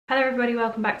Hello everybody,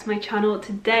 welcome back to my channel.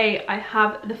 Today I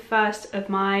have the first of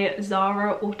my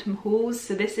Zara autumn hauls.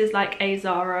 So this is like a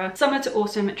Zara summer to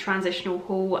autumn transitional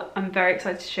haul. I'm very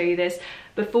excited to show you this.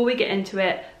 Before we get into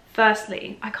it,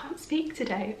 firstly, I can't speak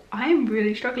today. I am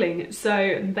really struggling,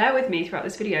 so bear with me throughout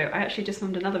this video. I actually just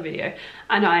filmed another video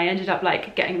and I ended up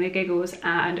like getting the giggles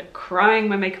and crying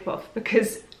my makeup off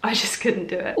because I just couldn't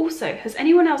do it. Also, has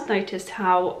anyone else noticed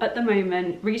how at the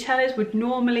moment retailers would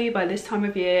normally by this time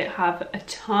of year have a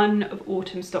ton of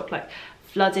autumn stock like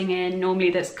flooding in? Normally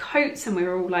there's coats and we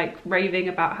were all like raving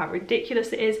about how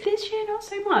ridiculous it is. This year not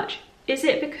so much. Is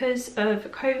it because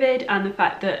of COVID and the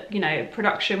fact that, you know,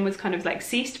 production was kind of like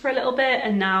ceased for a little bit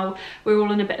and now we're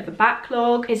all in a bit of a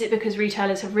backlog? Is it because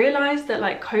retailers have realised that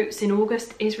like coats in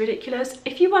August is ridiculous?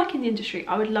 If you work in the industry,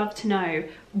 I would love to know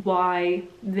why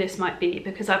this might be,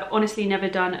 because I've honestly never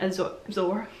done a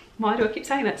Zara. Why do I keep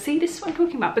saying that? See, this is what I'm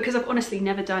talking about. Because I've honestly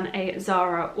never done a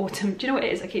Zara autumn. Do you know what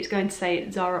it is? I keep going to say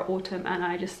Zara autumn and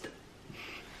I just...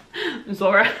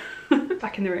 Zara.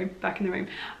 Back in the room, back in the room.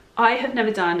 I have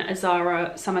never done a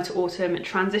Zara summer to autumn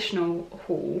transitional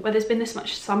haul where there's been this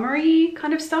much summery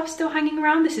kind of stuff still hanging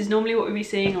around. This is normally what we'd be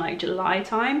seeing like July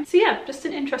time. So yeah, just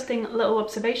an interesting little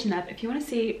observation there. But if you want to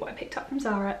see what I picked up from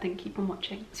Zara, then keep on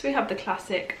watching. So we have the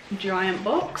classic giant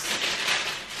box.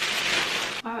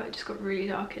 Wow, it just got really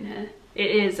dark in here.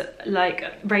 It is like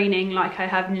raining like I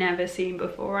have never seen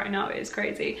before right now. It is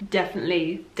crazy.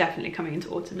 Definitely coming into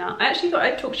autumn now. I actually thought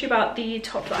I'd talk to you about the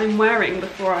top that I'm wearing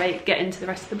before I get into the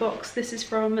rest of the box. This is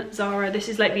from Zara. This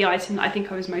is like the item that I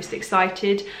think I was most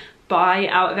excited by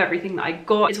out of everything that I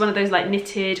got. It's one of those like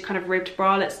knitted kind of ribbed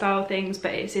bralette style things,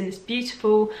 but it's in this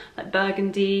beautiful like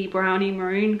burgundy brownie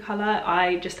maroon color.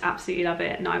 I just absolutely love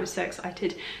it and I was so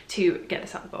excited to get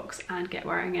this out of the box and get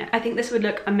wearing it. I think this would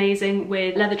look amazing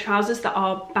with leather trousers that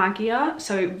are baggier,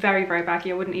 so very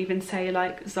baggy. I wouldn't even say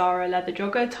like Zara leather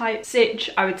jogger type stitch.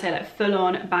 I would say like full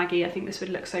on baggy. I think this would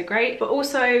look so great, but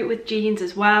also with jeans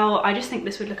as well. I just think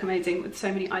this would look amazing with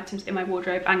so many items in my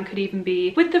wardrobe and could even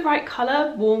be with the right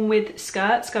color worn with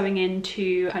skirts going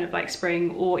into kind of like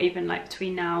spring or even like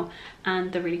between now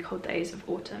and the really cold days of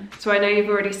autumn. So I know you've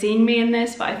already seen me in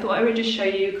this, but I thought I would just show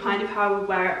you kind of how I would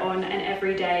wear it on an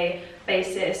everyday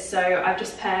basis. So I've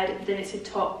just paired the knitted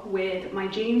top with my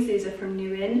jeans. These are from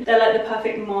New In. They're like the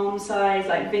perfect mom size,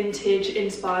 like vintage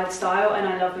inspired style, and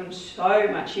I love them so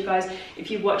much. You guys,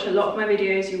 if you watch a lot of my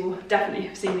videos, you will definitely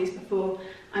have seen these before,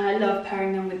 and I love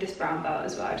pairing them with this brown belt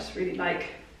as well. I just really like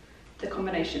the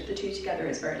combination of the two together.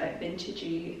 Is very like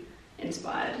vintagey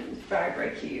inspired. It's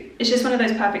very cute. It's just one of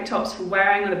those perfect tops for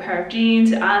wearing with a pair of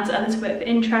jeans. It adds a little bit of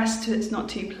interest to it. It's not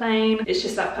too plain. It's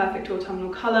just that perfect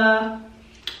autumnal colour.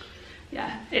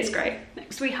 Yeah, it's great.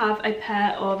 Next we have a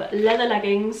pair of leather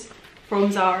leggings from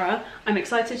Zara. I'm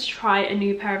excited to try a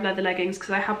new pair of leather leggings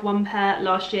because I had one pair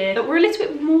last year that were a little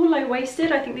bit more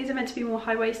low-waisted. I think these are meant to be more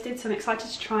high-waisted, so I'm excited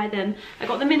to try them. I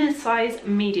got them in a size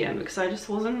medium because I just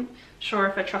wasn't sure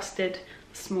if I trusted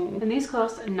small. And these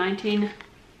cost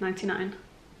 $19.99.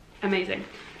 Amazing.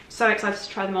 So excited to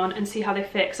try them on and see how they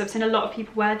fit, because I've seen a lot of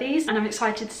people wear these and I'm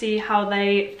excited to see how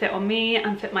they fit on me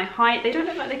and fit my height. They don't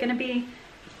look like they're going to be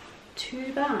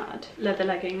too bad. Leather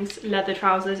leggings, leather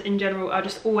trousers in general are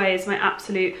just always my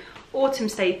absolute autumn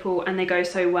staple, and they go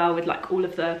so well with like all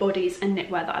of the bodies and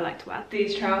knitwear that I like to wear.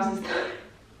 These trousers,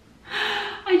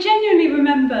 I genuinely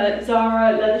remember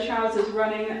Zara leather trousers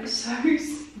running so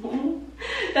small.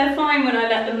 They're fine when I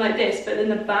let them like this, but then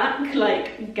the back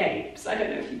like gapes. I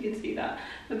don't know if you can see that.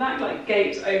 The back like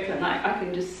gapes open, like I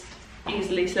can just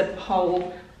easily slip a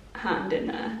whole hand in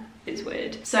there. It's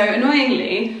weird. So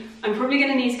annoyingly, I'm probably going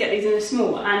to need to get these in a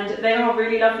small, and they are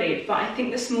really lovely, but I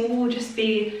think the small will just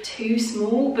be too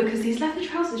small because these leather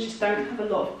trousers just don't have a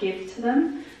lot of give to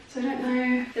them. So I don't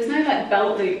know. There's no like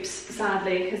belt loops,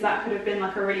 sadly, because that could have been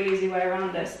like a really easy way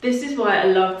around this. This is why I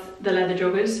love the leather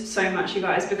joggers so much, you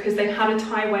guys, because they had a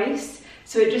tie waist,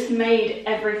 so it just made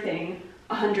everything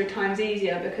 100 times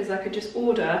easier because I could just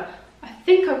order. I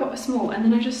think I got a small and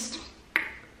then I just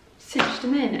cinched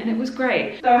them in and it was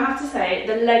great. So I have to say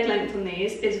the leg length on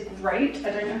these is great. I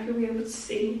don't know if you'll be able to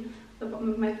see the bottom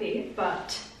of my feet,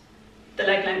 but the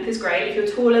leg length is great. If you're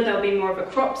taller, there'll be more of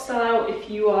a crop style. If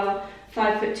you are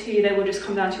 5'2", they will just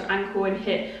come down to your ankle and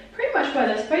hit pretty much where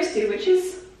they're supposed to, which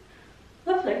is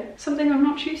lovely. Something I'm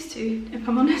not used to, if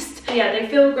I'm honest. But yeah, they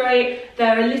feel great.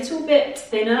 They're a little bit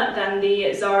thinner than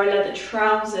the Zara leather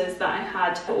trousers that I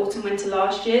had for autumn winter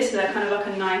last year, so they're kind of like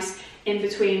a nice in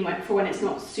between for when it's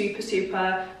not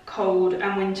super cold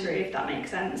and wintry, if that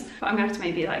makes sense. But I'm gonna have to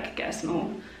maybe like get a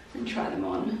small and try them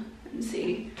on and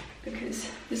see, because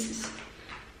this is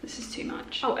This is too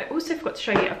much. Oh, I also forgot to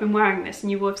show you, I've been wearing this,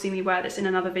 and you will have seen me wear this in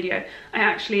another video. I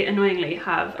actually annoyingly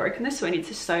have broken this, so I need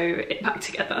to sew it back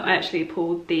together. I actually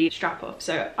pulled the strap off,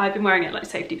 so I've been wearing it like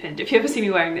safety pinned. If you ever see me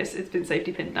wearing this, it's been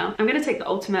safety pinned now. I'm gonna take the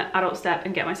ultimate adult step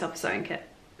and get myself a sewing kit,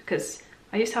 because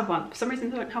I used to have one. For some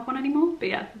reason I don't have one anymore, but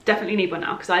yeah, definitely need one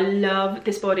now because I love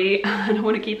this body and I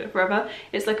want to keep it forever.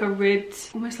 It's like a ribbed,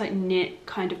 almost like knit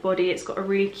kind of body. It's got a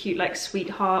really cute like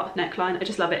sweetheart neckline. I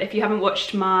just love it. If you haven't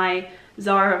watched my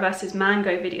Zara versus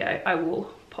Mango video, I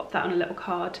will pop that on a little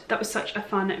card. That was such a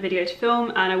fun video to film,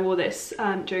 and I wore this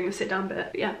during the sit down bit.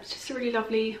 But yeah, it's just a really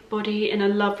lovely body in a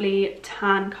lovely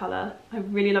tan colour. I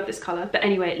really love this colour. But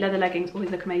anyway, leather leggings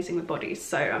always look amazing with bodies,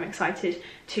 so I'm excited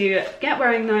to get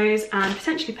wearing those and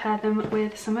potentially pair them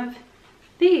with some of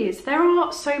these. There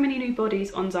are so many new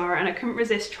bodies on Zara and I couldn't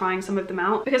resist trying some of them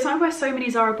out because I wear so many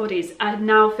Zara bodies. I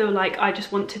now feel like I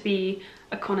just want to be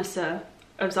a connoisseur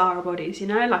of Zara bodies, you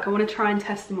know, like I want to try and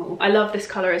test them all. I love this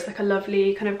colour. It's like a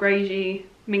lovely kind of greigey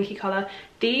minky colour.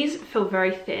 These feel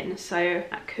very thin, so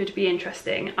that could be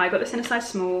interesting. I got this in a size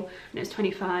small and it's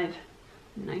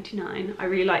 $25.99. I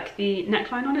really like the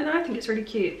neckline on it though. I think it's really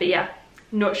cute. But yeah,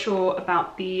 not sure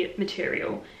about the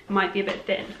material. It might be a bit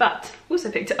thin, but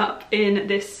also picked it up in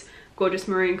this gorgeous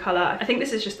maroon colour. I think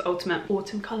this is just the ultimate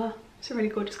autumn colour. It's a really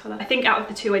gorgeous colour. I think out of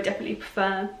the two, I definitely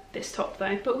prefer this top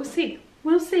though, but we'll see.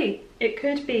 We'll see. It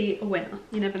could be a winner.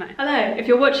 You never know. Hello. If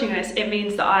you're watching this, it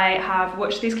means that I have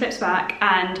watched these clips back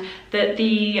and that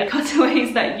the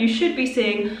cutaways that you should be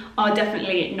seeing are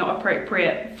definitely not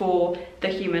appropriate for the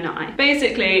human eye.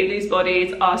 Basically, these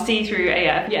bodies are see-through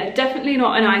AF. Yeah, definitely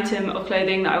not an item of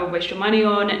clothing that I would waste your money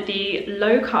on. The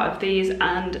low cut of these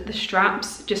and the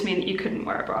straps just mean that you couldn't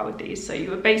wear a bra with these. So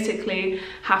you would basically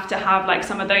have to have like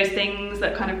some of those things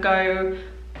that kind of go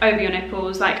over your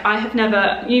nipples. Like I have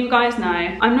never, you guys know,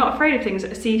 I'm not afraid of things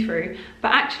that are see-through,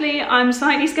 but actually I'm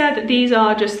slightly scared that these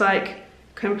are just like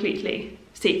completely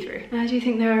see-through. I do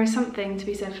think there is something to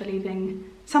be said for leaving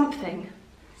something,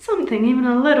 even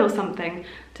a little something,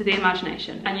 to the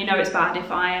imagination. And you know it's bad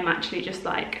if I am actually just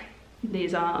like,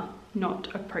 these are not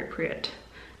appropriate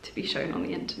to be shown on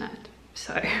the internet.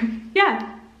 So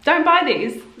yeah. Don't buy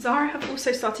these. Zara have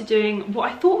also started doing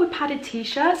what I thought were padded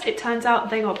t-shirts. It turns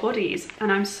out they are bodies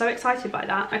and I'm so excited by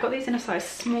that. I got these in a size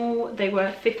small. They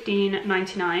were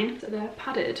 $15.99. So they're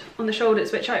padded on the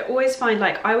shoulders, which I always find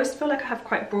like, I always feel like I have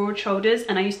quite broad shoulders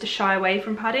and I used to shy away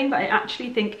from padding, but I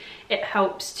actually think it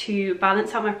helps to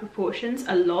balance out my proportions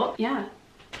a lot. Yeah,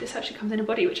 this actually comes in a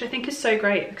body, which I think is so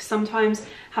great because sometimes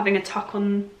having a tuck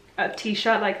on a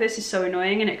t-shirt like this is so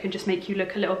annoying and it can just make you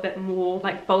look a little bit more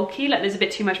like bulky, like there's a bit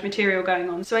too much material going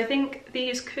on. So I think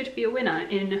these could be a winner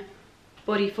in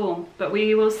body form, but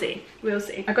we will see. We'll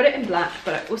see. I got it in black,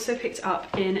 but I also picked it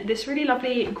up in this really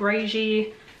lovely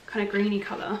greigey kind of greeny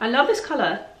colour. I love this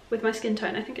colour with my skin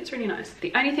tone. I think it's really nice.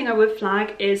 The only thing I would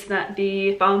flag is that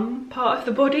the bum part of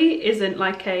the body isn't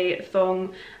like a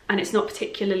thong and it's not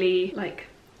particularly like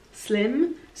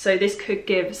slim. So this could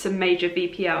give some major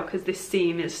VPL because this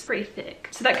seam is pretty thick.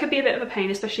 So that could be a bit of a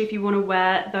pain, especially if you want to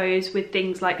wear those with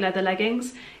things like leather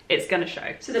leggings. It's gonna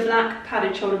show. So the black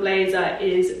padded shoulder blazer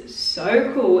is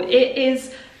so cool. It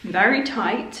is very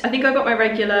tight. I think I got my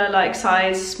regular like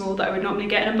size small that I would normally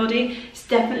get in a body. It's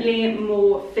definitely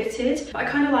more fitted, but I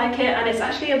kind of like it, and it's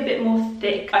actually a bit more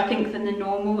thick, I think, than the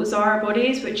normal Zara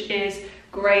bodies, which is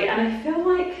great. And I feel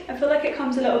like it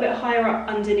comes a little bit higher up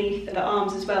underneath the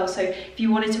arms as well, so if you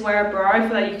wanted to wear a bra, I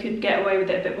feel like you could get away with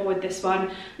it a bit more with this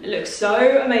one. It looks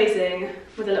so amazing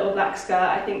with a little black skirt.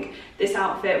 I think this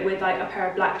outfit with like a pair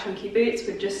of black chunky boots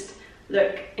would just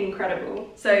look incredible.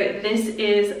 So this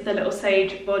is the little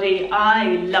sage body.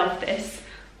 I love this.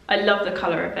 I love the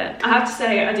colour of it. I have to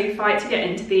say, I do fight to get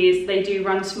into these. They do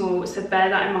run small, so bear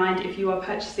that in mind if you are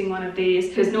purchasing one of these,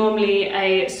 because normally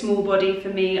a small body for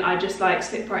me, I just like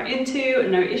slip right into,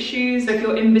 no issues. So if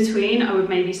you're in between, I would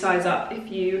maybe size up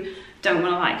if you don't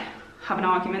want to like have an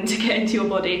argument to get into your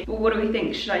body. But what do we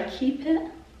think? Should I keep it?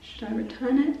 Should I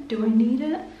return it? Do I need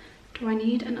it? Do I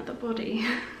need another body?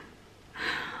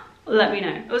 Let me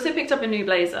know. I also picked up a new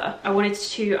blazer. I wanted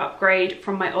to upgrade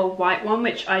from my old white one,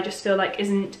 which I just feel like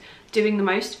isn't doing the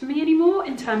most for me anymore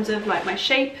in terms of like my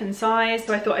shape and size.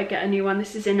 So I thought I'd get a new one.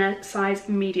 This is in a size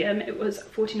medium. It was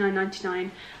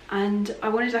 $49.99. And I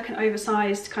wanted like an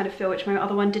oversized kind of feel, which my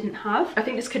other one didn't have. I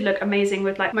think this could look amazing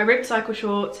with like my ribbed cycle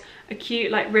shorts, a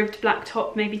cute like ribbed black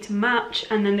top maybe to match,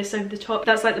 and then this over the top.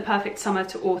 That's like the perfect summer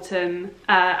to autumn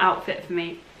outfit for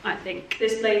me, I think.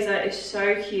 This blazer is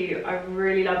so cute. I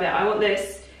really love it. I want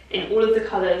this in all of the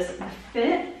colours. The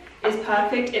fit is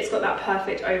perfect. It's got that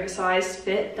perfect oversized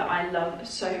fit that I love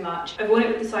so much. I've worn it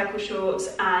with the cycle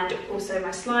shorts and also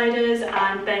my sliders,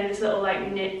 and then this little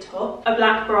like knit top. A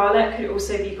black bralette could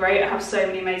also be great. I have so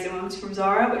many amazing ones from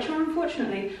Zara, which are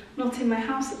unfortunately not in my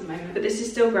house at the moment, but this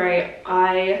is still great.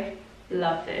 I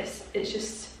love this. It's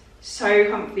just so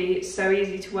comfy, so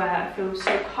easy to wear. I feel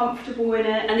so comfortable in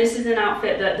it, and this is an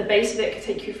outfit that the base of it could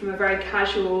take you from a very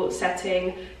casual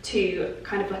setting to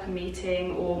kind of like a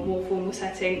meeting or more formal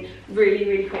setting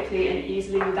really quickly and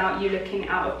easily without you looking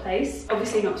out of place.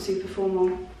 Obviously not super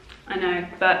formal, I know,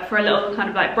 but for a little kind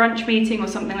of like brunch meeting or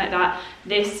something like that,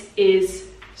 this is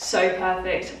so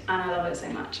perfect and I love it so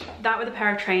much. That with a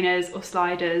pair of trainers or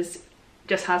sliders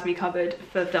just has me covered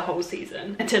for the whole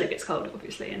season until it gets cold,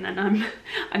 obviously, and then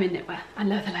I'm in knitwear and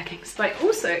leather leggings. But I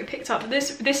also picked up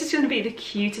this is going to be the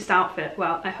cutest outfit,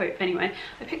 well I hope anyway.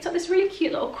 I picked up this really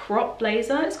cute little crop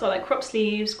blazer. It's got like crop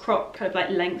sleeves, crop kind of like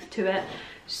length to it,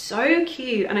 so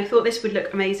cute, and I thought this would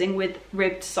look amazing with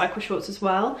ribbed cycle shorts as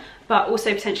well, but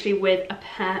also potentially with a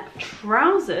pair of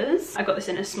trousers. I got this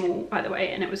in a small, by the way,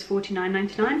 and it was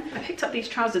 $49.99. I picked up these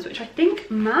trousers which I think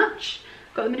match.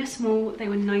 Got them in a small, they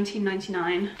were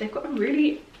 $19.99. They've got a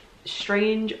really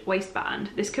strange waistband.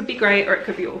 This could be great or it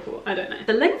could be awful, I don't know.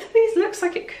 The length of these looks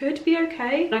like it could be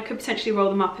okay, and I could potentially roll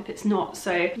them up if it's not,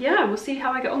 so yeah, we'll see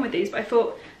how I get on with these. But I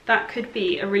thought that could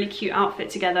be a really cute outfit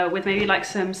together with maybe like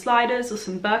some sliders or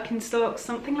some Birkenstocks,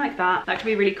 something like that. That could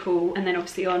be really cool. And then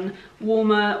obviously on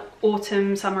warmer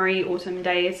summery autumn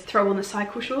days, throw on the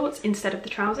cycle shorts instead of the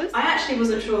trousers. I actually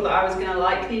wasn't sure that I was gonna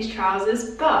like these trousers,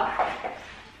 but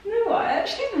you know what, I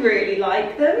actually really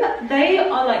like them. They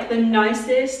are like the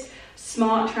nicest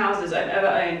smart trousers I've ever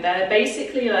owned. They're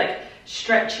basically like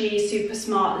stretchy, super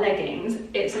smart leggings.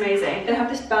 It's amazing. They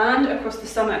have this band across the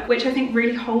stomach, which I think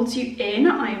really holds you in.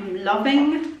 I am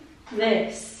loving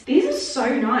this. These are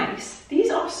so nice. These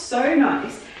are so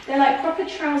nice. They're like proper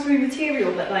trousery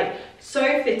material, but like so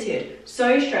fitted,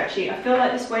 so stretchy. I feel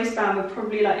like this waistband would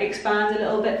probably like expand a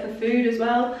little bit for food as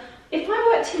well. If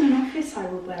I worked in an office, I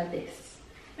would wear this.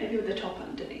 Maybe with the top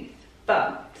underneath,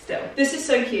 but still. This is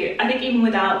so cute. I think even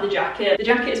without the jacket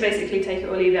is basically take it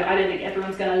or leave it. I don't think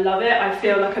everyone's gonna love it. I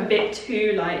feel like a bit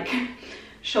too like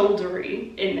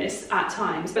shouldery in this at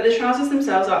times, but the trousers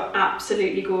themselves are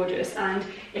absolutely gorgeous, and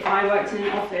if I worked in an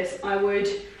office, I would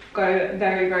go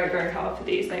very hard for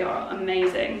these. They are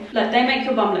amazing. Look, they make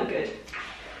your bum look good.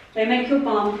 They make your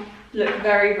bum look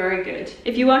very good.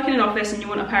 If you work in an office and you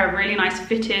want a pair of really nice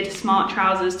fitted smart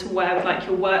trousers to wear with like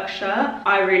your work shirt,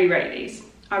 I really rate these.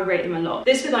 I rate them a lot.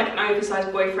 This with like an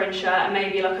oversized boyfriend shirt and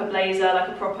maybe like a blazer, like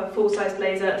a proper full-size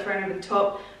blazer thrown over the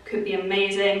top, could be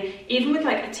amazing. Even with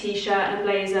like a t-shirt and a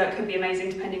blazer, it could be amazing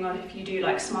depending on if you do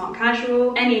like smart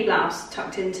casual. Any blouse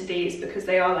tucked into these, because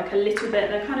they are like a little bit,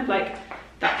 they're kind of like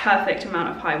that perfect amount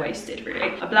of high-waisted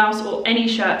really. A blouse or any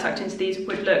shirt tucked into these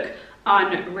would look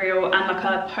unreal, and like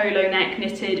a polo neck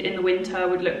knitted in the winter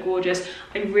would look gorgeous.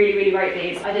 I really rate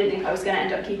these. I didn't think I was going to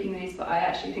end up keeping these, but I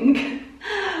actually think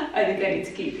I need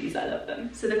to keep these. I love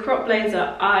them. So the crop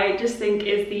blazer I just think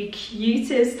is the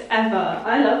cutest ever.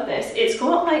 I love this. It's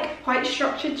got like quite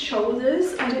structured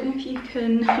shoulders. I don't know if you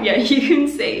can, yeah, you can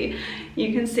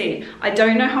see. I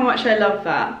don't know how much I love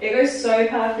that. It goes so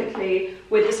perfectly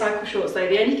with the cycle shorts though.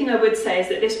 The only thing I would say is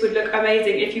that this would look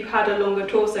amazing if you had a longer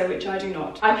torso, which I do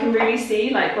not. I can really see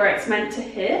like where it's meant to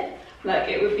hit. Like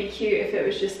it would be cute if it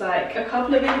was just like a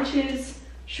couple of inches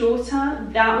shorter.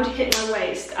 That would hit my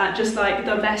waist at just like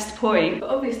the best point. But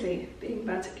obviously being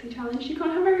vertically challenged, you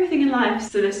can't have everything in life.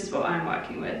 So this is what I'm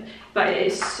working with. But it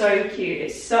is so cute.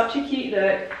 It's such a cute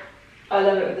look. I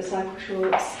love it with the cycle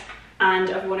shorts.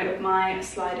 And I've worn it with my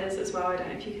sliders as well. I don't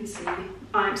know if you can see.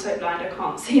 I'm so blind, I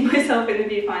can't see myself in the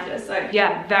viewfinder. So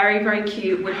yeah, very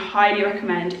cute. Would highly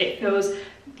recommend. It feels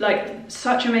like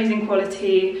such amazing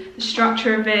quality. The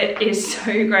structure of it is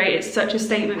so great. It's such a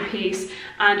statement piece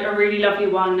and a really lovely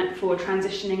one for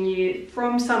transitioning you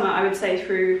from summer, I would say,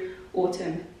 through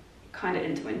autumn, kind of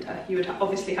into winter. You would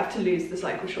obviously have to lose the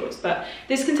cycle shorts, but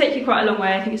this can take you quite a long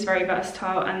way. I think it's very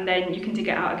versatile, and then you can dig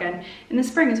it out again in the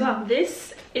spring as well.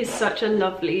 This is such a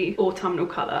lovely autumnal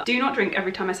colour. Do not drink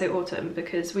every time I say autumn,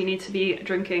 because we need to be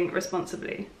drinking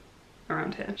responsibly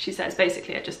around here. She says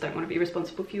basically, I just don't want to be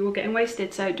responsible for you all getting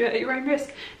wasted, so do it at your own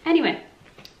risk. Anyway,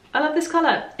 I love this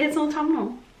colour. It's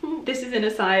autumnal. This is in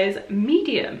a size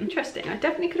medium. Interesting. I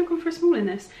definitely could have gone for a small in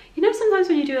this. You know, sometimes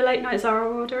when you do a late night Zara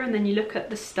order and then you look at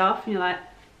the stuff and you're like,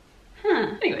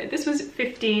 huh. Anyway, this was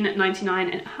 $15.99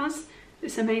 and it has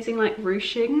this amazing like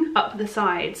ruching up the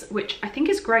sides, which I think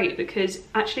is great because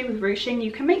actually with ruching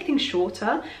you can make things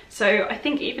shorter. So I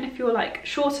think even if you're like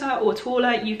shorter or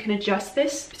taller, you can adjust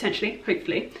this potentially,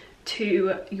 hopefully,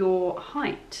 to your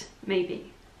height,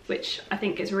 maybe, which I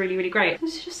think is really, really great.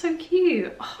 This is just so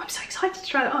cute. Oh, I'm so excited to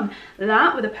try that on.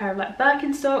 That with a pair of like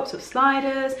Birkenstocks or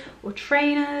sliders or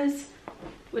trainers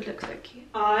would look so cute.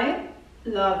 I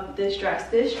love this dress.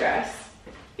 This dress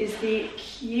is the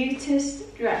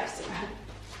cutest dress I have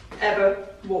ever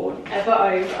worn, ever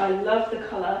owned. I love the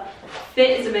colour.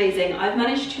 Fit is amazing. I've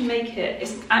managed to make it,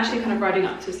 it's actually kind of riding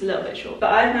up, so it's a little bit short,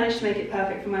 but I've managed to make it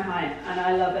perfect for my height and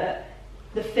I love it.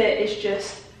 The fit is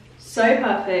just so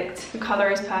perfect. The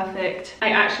colour is perfect. I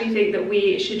actually think that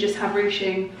we should just have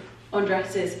ruching on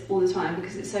dresses all the time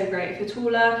because it's so great. If you're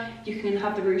taller, you can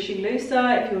have the ruching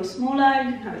looser. If you're smaller,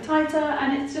 you can have it tighter,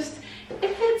 and it's just,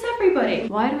 it fits everybody.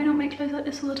 Why do we not make clothes like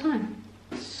this all the time?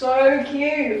 So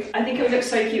cute. I think it would look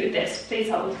so cute with this. Please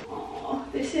hold. Oh,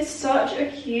 this is such a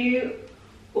cute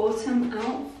autumn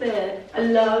outfit. I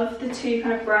love the two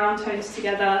kind of brown tones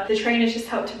together. The trainers just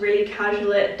help to really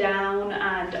casual it down,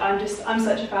 and I'm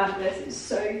such a fan of this. It's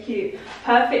so cute.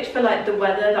 Perfect for like the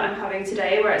weather that I'm having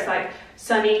today, where it's like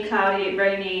sunny, cloudy,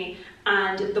 rainy,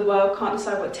 and the world can't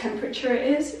decide what temperature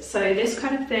it is. So this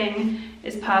kind of thing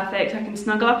is perfect. I can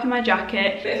snuggle up in my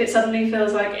jacket, but if it suddenly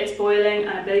feels like it's boiling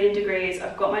and 1,000,000,000 degrees,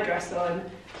 I've got my dress on.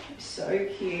 It's so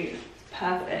cute.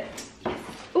 Perfect. Yes.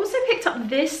 Also picked up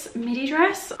this midi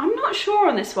dress. I'm not sure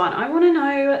on this one. I want to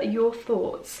know your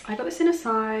thoughts. I got this in a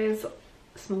size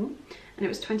small and it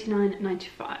was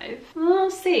 $29.95. We'll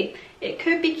see. It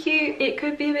could be cute. It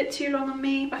could be a bit too long on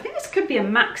me. I think this could be a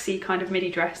maxi kind of midi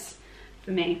dress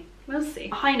for me. We'll see.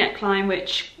 A high neckline,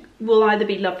 which will either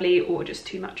be lovely or just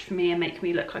too much for me and make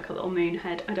me look like a little moon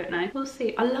head. I don't know. We'll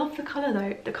see. I love the colour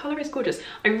though. The colour is gorgeous.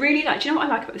 I really like, do you know what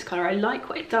I like about this colour? I like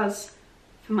what it does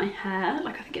for my hair.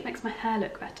 Like, I think it makes my hair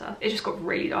look better. It just got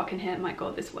really dark in here. My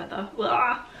god, this weather.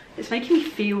 Ugh. It's making me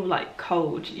feel like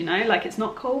cold, you know? Like, it's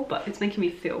not cold, but it's making me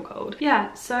feel cold.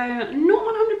 Yeah, so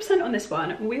not 100% on this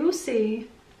one. We will see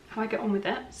how I get on with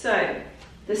it. So,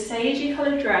 the sagey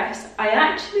coloured dress, I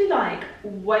actually like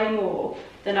way more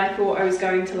than I thought I was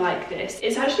going to like this.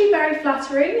 It's actually very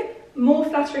flattering, more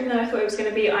flattering than I thought it was going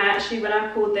to be. I actually, when I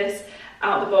pulled this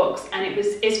out the box and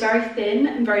it's very thin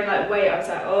and very lightweight, I was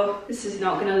like, oh, this is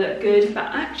not going to look good.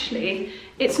 But actually,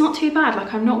 it's not too bad.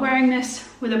 Like, I'm not wearing this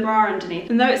with a bra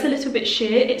underneath. And though it's a little bit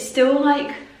sheer, it's still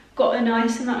like got a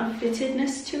nice amount of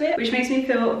fittedness to it, which makes me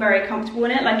feel very comfortable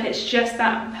in it. Like, it's just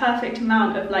that perfect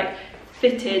amount of like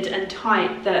fitted and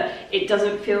tight that it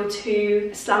doesn't feel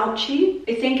too slouchy.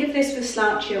 I think if this was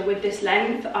slouchier with this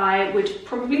length, I would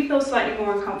probably feel slightly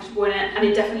more uncomfortable in it and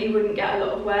it definitely wouldn't get a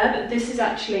lot of wear, but this is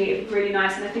actually really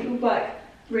nice and I think would work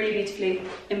really beautifully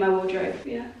in my wardrobe.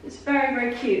 Yeah, it's very,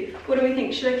 very cute. What do we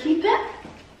think? Should I keep it?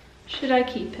 Should I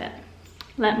keep it?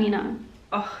 Let me know.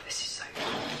 Oh, this is so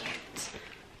cute.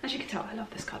 As you can tell, I love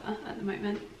this colour at the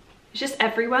moment. It's just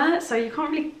everywhere, so you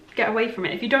can't really get away from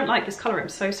it. If you don't like this colour, I'm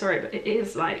so sorry, but it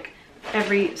is like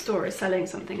every store is selling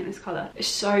something in this colour. It's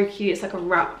so cute. It's like a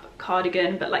wrap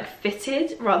cardigan, but like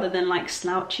fitted rather than like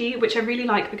slouchy, which I really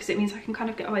like because it means I can kind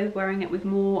of get away with wearing it with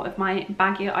more of my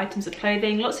baggier items of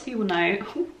clothing. Lots of you will know,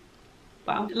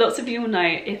 wow, lots of you will know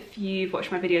if you've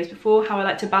watched my videos before how I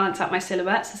like to balance out my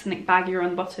silhouettes. So something baggier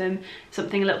on the bottom,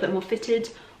 something a little bit more fitted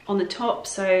on the top.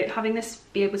 So having this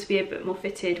be able to be a bit more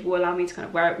fitted will allow me to kind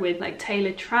of wear it with like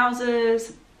tailored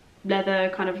trousers, leather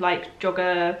kind of like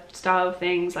jogger style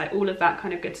things, like all of that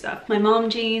kind of good stuff. My mom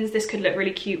jeans, this could look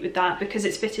really cute with that. Because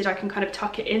it's fitted, I can kind of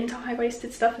tuck it into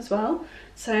high-waisted stuff as well.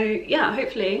 So yeah,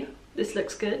 hopefully this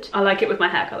looks good. I like it with my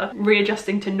hair colour.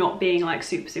 Readjusting to not being like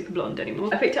super blonde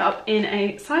anymore. I picked it up in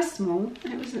a size small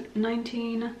and it was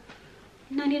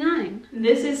 $19.99.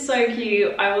 This is so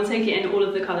cute. I will take it in all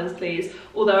of the colours, please.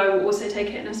 Although I will also take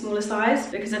it in a smaller size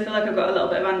because I feel like I've got a little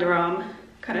bit of underarm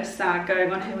kind of sag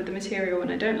going on here with the material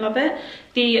and I don't love it.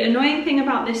 The annoying thing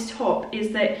about this top is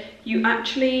that you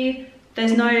actually,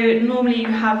 normally you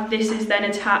have this is then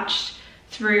attached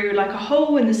through like a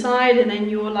hole in the side and then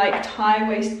your like tie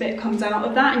waist bit comes out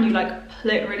of that and you like pull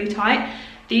it really tight.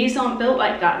 These aren't built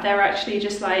like that. They're actually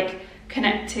just like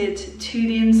connected to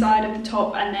the inside of the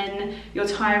top and then your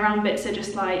tie around bits are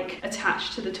just like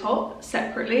attached to the top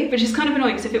separately, which is kind of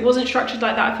annoying because if it wasn't structured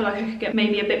like that I feel like I could get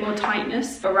maybe a bit more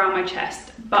tightness around my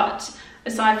chest. But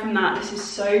aside from that, this is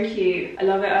so cute. I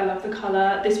love it. I love the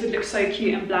colour. This would look so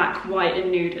cute in black, white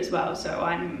and nude as well, so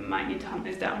I might need to hunt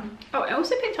this down. Oh, I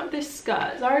also picked up this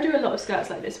skirt. Zara do a lot of skirts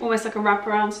like this, almost like a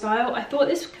wraparound style. I thought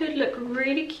this could look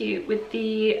really cute with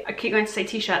the, I keep going to say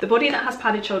t-shirt, the body that has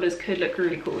padded shoulders could look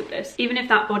really cool with this. Even if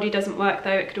that body doesn't work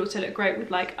though, it could also look great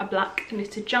with like a black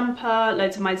knitted jumper.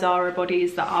 Loads of my Zara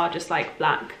bodies that are just like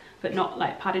black but not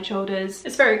like padded shoulders.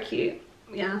 It's very cute.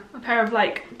 yeah, a pair of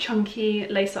like chunky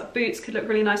lace-up boots could look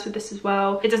really nice with this as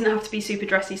well. It doesn't have to be super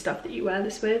dressy stuff that you wear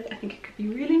this with. I think it could be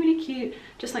really, really cute,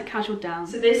 just like casual down.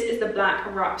 So this is the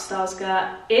black wrap style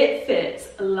skirt. It fits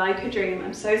like a dream.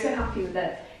 I'm so happy with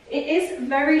it. It is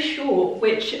very short,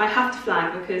 which I have to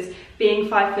flag because being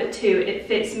 5'2", it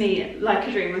fits me like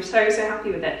a dream. I'm so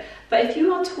happy with it. But if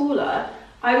you are taller,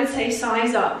 I would say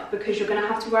size up, because you're gonna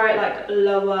have to wear it like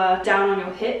lower down on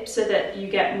your hip so that you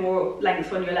get more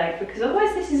length on your leg, because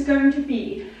otherwise this is going to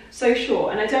be so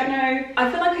short. And I don't know,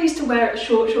 I feel like I used to wear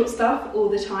short stuff all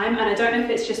the time, and I don't know if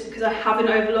it's just because I haven't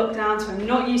over lockdown, so I'm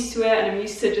not used to it, and I'm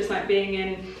used to just like being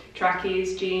in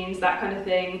trackies, jeans, that kind of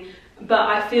thing. But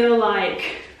I feel like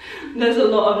there's a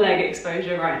lot of leg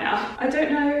exposure right now. I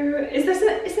don't know, is there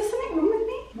something wrong with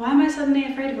me? Why am I suddenly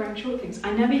afraid of wearing short things?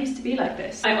 I never used to be like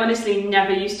this. I honestly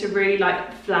never used to really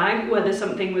like flag whether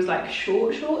something was like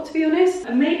short, to be honest.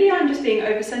 And maybe I'm just being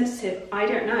oversensitive, I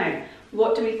don't know.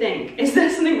 What do we think? Is there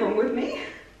something wrong with me?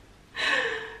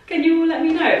 Can you all let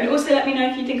me know? And also let me know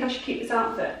if you think I should keep this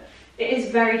outfit. It is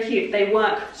very cute. They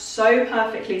work so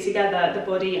perfectly together, the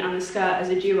body and the skirt as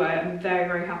a duo. I'm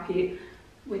very happy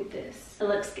with this. It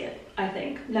looks good, I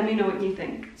think. Let me know what you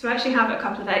think. So I actually have a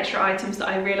couple of extra items that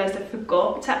I realized I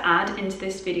forgot to add into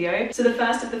this video. So the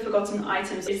first of the forgotten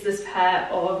items is this pair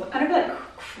of kind of like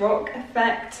croc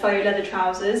effect faux leather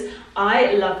trousers.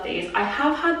 I love these. I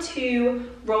have had to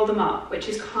roll them up, which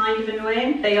is kind of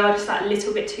annoying. They are just that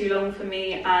little bit too long for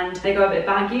me, and they go a bit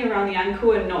baggy around the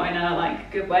ankle and not in a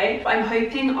like good way. But I'm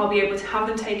hoping I'll be able to have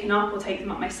them taken up or take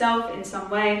them up myself in some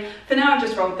way. For now, I've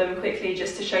just rolled them quickly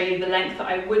just to show you the length that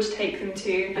I would take them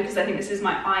to, because I think this is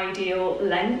my ideal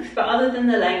length. But other than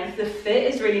the length, the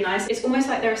fit is really nice. It's almost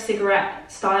like they're a cigarette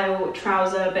style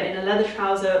trouser, but in a leather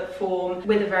trouser form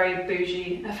with a very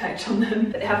bougie effect on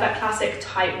them. But they have that classic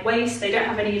tight waist. They don't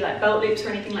have any like belt loops or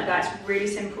anything like that. It's really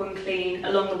simple and clean.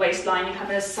 Along the waistline you have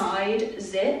a side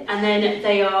zip, and then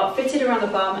they are fitted around the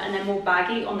bum and then more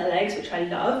baggy on the legs, which I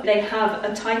love. They have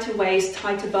a tighter waist,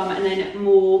 tighter bum, and then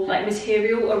more like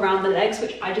material around the legs,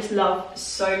 which I just love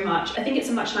so much. I think it's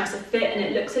a much nicer fit, and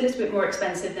it looks a little bit more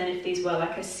expensive than if these were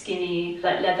like a skinny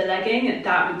like leather legging.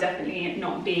 That would definitely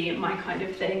not be my kind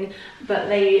of thing, but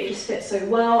they just fit so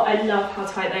well. I love how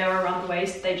tight they are around the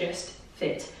waist. They just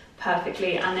fit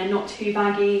perfectly, and they're not too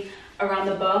baggy around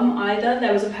the bum either.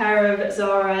 There was a pair of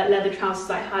Zara leather trousers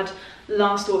I had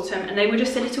last autumn, and they were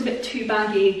just a little bit too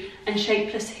baggy and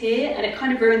shapeless here, and it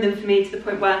kind of ruined them for me to the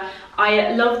point where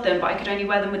I loved them, but I could only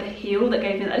wear them with a heel that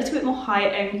gave me a little bit more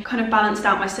height and kind of balanced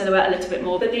out my silhouette a little bit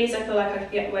more. But these, I feel like I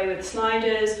could get away with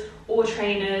sliders or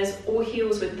trainers or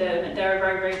heels with them. They're a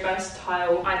very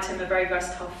versatile item, a very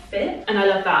versatile fit, and I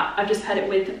love that. I've just had it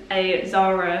with a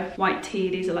Zara white tee.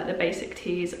 These are like the basic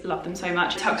tees. Love them so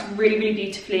much. It tucks really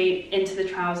beautifully into the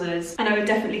trousers, and I would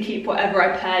definitely keep whatever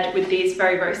I paired with these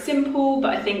very simple,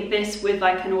 but I think this with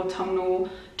like an autumnal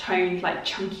toned like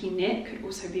chunky knit could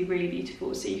also be really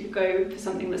beautiful. So you could go for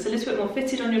something that's a little bit more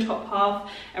fitted on your top half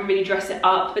and really dress it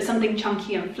up, but something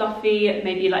chunky and fluffy,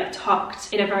 maybe like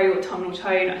tucked in a very autumnal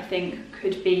tone, I think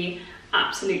could be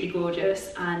absolutely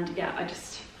gorgeous. And yeah, I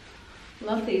just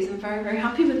love these. I'm very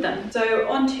happy with them. So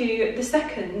on to the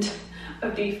second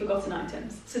of the forgotten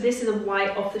items. So this is a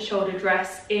white off the shoulder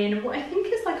dress in what I think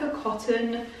is like a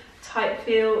cotton type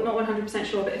feel, not 100%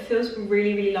 sure, but it feels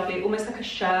really lovely, almost like a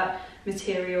shirt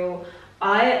material.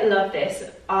 I love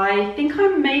this. I think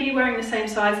I'm maybe wearing the same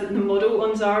size that the model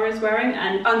on Zara is wearing,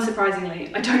 and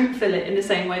unsurprisingly I don't feel it in the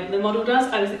same way that the model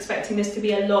does. I was expecting this to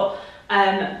be a lot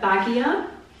baggier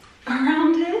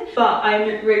around here, but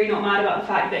I'm really not mad about the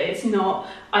fact that it's not.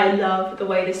 I love the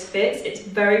way this fits. It's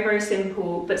very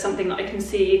simple, but something that I can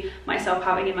see myself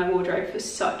having in my wardrobe for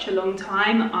such a long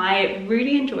time. I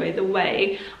really enjoy the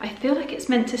way I feel like it's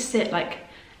meant to sit like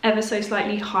ever so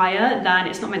slightly higher than,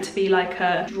 it's not meant to be like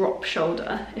a drop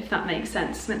shoulder, if that makes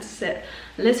sense. It's meant to sit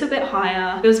a little bit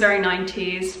higher. Feels very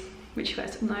 90s, which you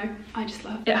guys know I just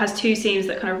love. It has two seams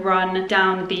that kind of run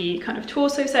down the kind of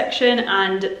torso section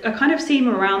and a kind of seam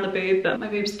around the boob, but my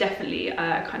boobs definitely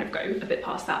kind of go a bit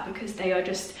past that, because they are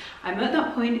just, I'm at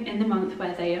that point in the month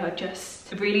where they are just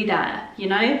really there, you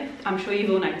know? I'm sure you've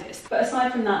all noticed. But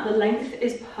aside from that, the length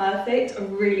is perfect. I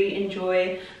really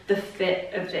enjoy the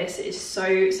fit of this. It is so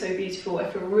beautiful. I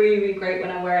feel really great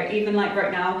when I wear it. Even like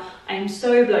right now, I am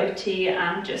so bloaty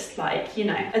and just like, you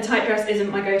know, a tight dress isn't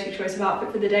my go-to choice of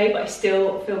outfit for the day, but I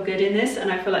still feel good in this,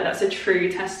 and I feel like that's a true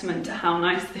testament to how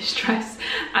nice this dress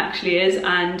actually is,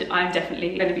 and I'm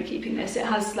definitely going to be keeping this. It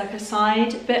has like a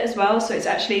side bit as well, so it's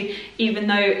actually, even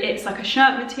though it's like a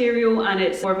shirt material and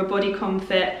it's more of a bodycon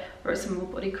fit or it's a more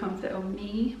bodycon fit on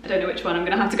me. I don't know which one. I'm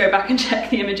gonna have to go back and check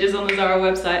the images on the Zara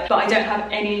website, but I don't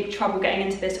have any trouble getting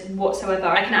into this whatsoever.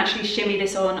 I can actually shimmy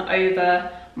this on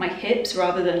over my hips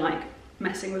rather than like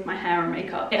messing with my hair and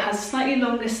makeup. It has slightly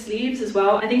longer sleeves as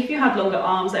well. I think if you had longer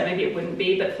arms, like maybe it wouldn't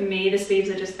be, but for me the sleeves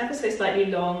are just ever so slightly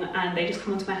long and they just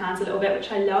come onto my hands a little bit,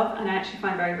 which I love and I actually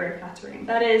find very, very flattering.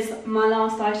 That is my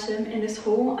last item in this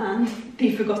haul, and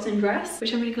the forgotten dress,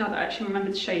 which I'm really glad that I actually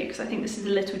remembered to show you, because I think this is a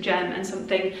little gem and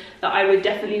something that I would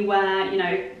definitely wear, you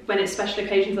know, when it's special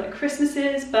occasions like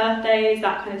Christmases, birthdays,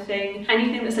 that kind of thing.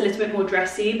 Anything that's a little bit more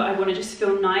dressy, but I want to just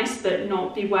feel nice but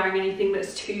not be wearing anything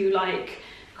that's too like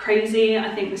crazy.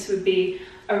 I think this would be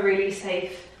a really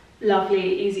safe,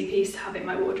 lovely, easy piece to have in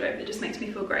my wardrobe that just makes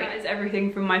me feel great. That is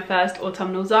everything from my first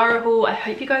autumnal Zara haul. I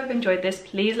hope you guys have enjoyed this.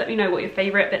 Please let me know what your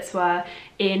favourite bits were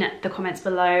in the comments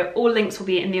below. All links will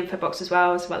be in the info box as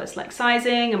well as like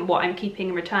sizing and what I'm keeping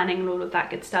and returning and all of that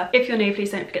good stuff. If you're new,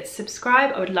 please don't forget to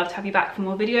subscribe. I would love to have you back for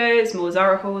more videos, more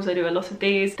Zara hauls. I do a lot of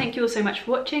these. Thank you all so much for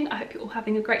watching. I hope you're all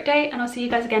having a great day, and I'll see you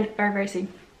guys again very, very soon.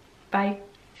 Bye.